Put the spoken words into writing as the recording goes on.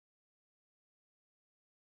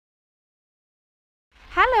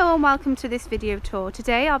Hello and welcome to this video tour.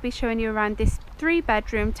 Today I'll be showing you around this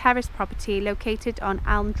 3-bedroom terrace property located on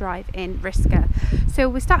Elm Drive in Risca. So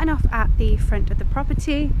we're starting off at the front of the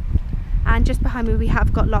property, and just behind me we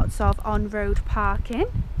have got lots of on-road parking.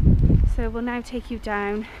 So we'll now take you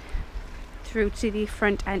down through to the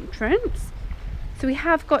front entrance. So we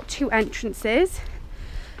have got 2 entrances.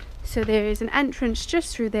 So there is an entrance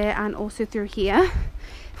just through there and also through here.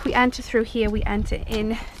 If we enter through here, we enter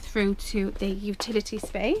in through to the utility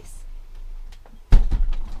space.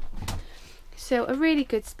 So a really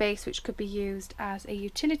good space which could be used as a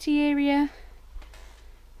utility area,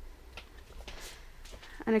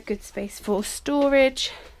 and a good space for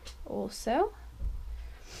storage also.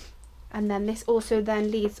 And then this also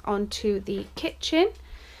then leads on to the kitchen.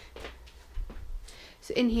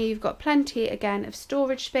 So in here you've got plenty again of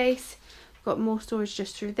storage space. We've got more storage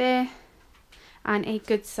just through there, and a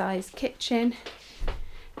good sized kitchen.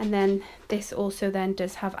 And then this also then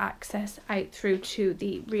does have access out through to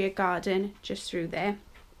the rear garden just through there.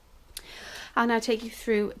 I'll now take you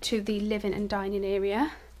through to the living and dining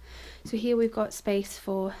area. So here we've got space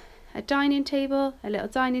for a dining table, a little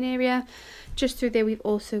dining area. Just through there we've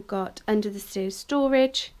also got under the stairs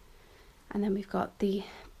storage, and then we've got the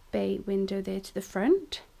bay window there to the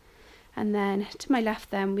front. And then to my left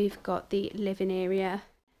then we've got the living area.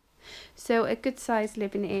 So a good sized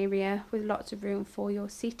living area with lots of room for your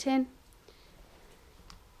seating,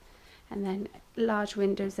 and then large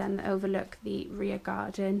windows then that overlook the rear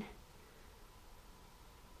garden.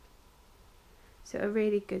 So a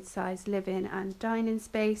really good sized living and dining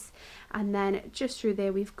space. And then just through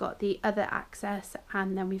there we've got the other access,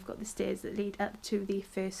 and then we've got the stairs that lead up to the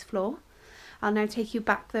first floor. I'll now take you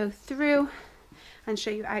back though through and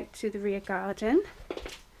show you out to the rear garden.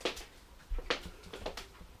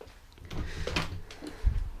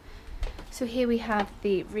 So here we have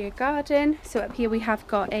the rear garden. So up here we have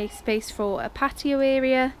got a space for a patio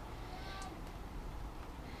area.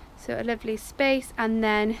 So a lovely space, and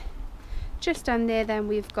then just down there then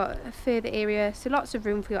we've got a further area, so lots of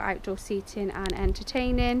room for your outdoor seating and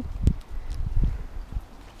entertaining.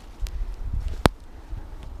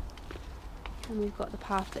 And we've got the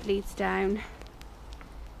path that leads down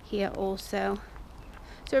here also.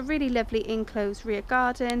 So a really lovely enclosed rear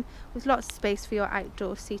garden with lots of space for your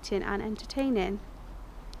outdoor seating and entertaining.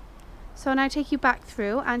 So I'll now take you back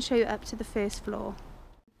through and show you up to the first floor.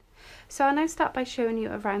 So I'll now start by showing you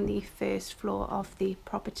around the first floor of the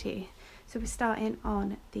property. So we're starting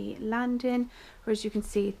on the landing, where as you can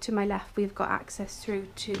see to my left we've got access through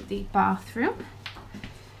to the bathroom.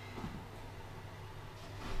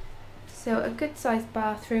 So a good sized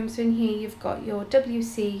bathroom. So in here you've got your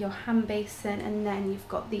WC, your hand basin, and then you've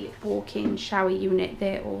got the walk-in shower unit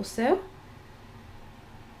there also.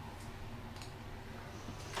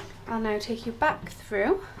 I'll now take you back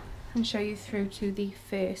through and show you through to the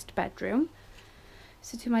first bedroom.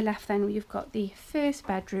 So to my left then you've got the first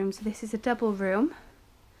bedroom. So this is a double room.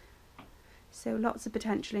 So lots of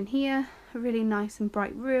potential in here, a really nice and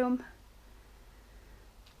bright room.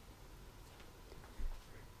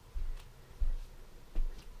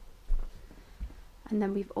 And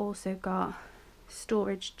then we've also got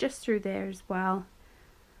storage just through there as well.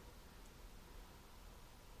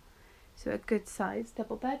 So a good sized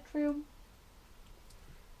double bedroom.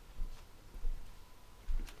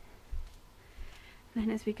 And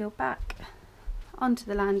then as we go back onto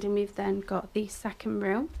the landing, we've then got the second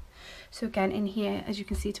room. So again in here, as you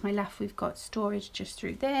can see to my left, we've got storage just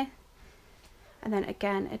through there. And then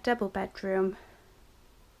again a double bedroom.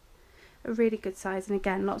 A really good size, and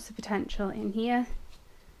again lots of potential in here.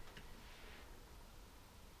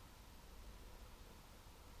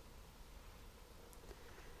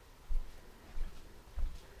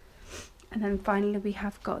 And then finally we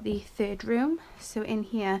have got the third room. So in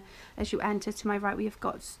here as you enter to my right we have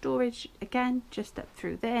got storage again just up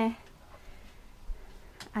through there,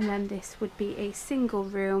 and then this would be a single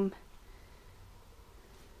room,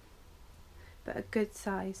 but a good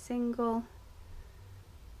size single.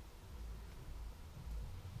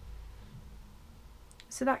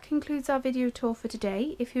 So that concludes our video tour for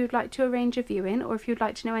today. If you would like to arrange a viewing, or if you'd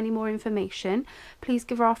like to know any more information, please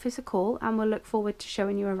give our office a call and we'll look forward to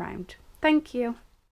showing you around. Thank you.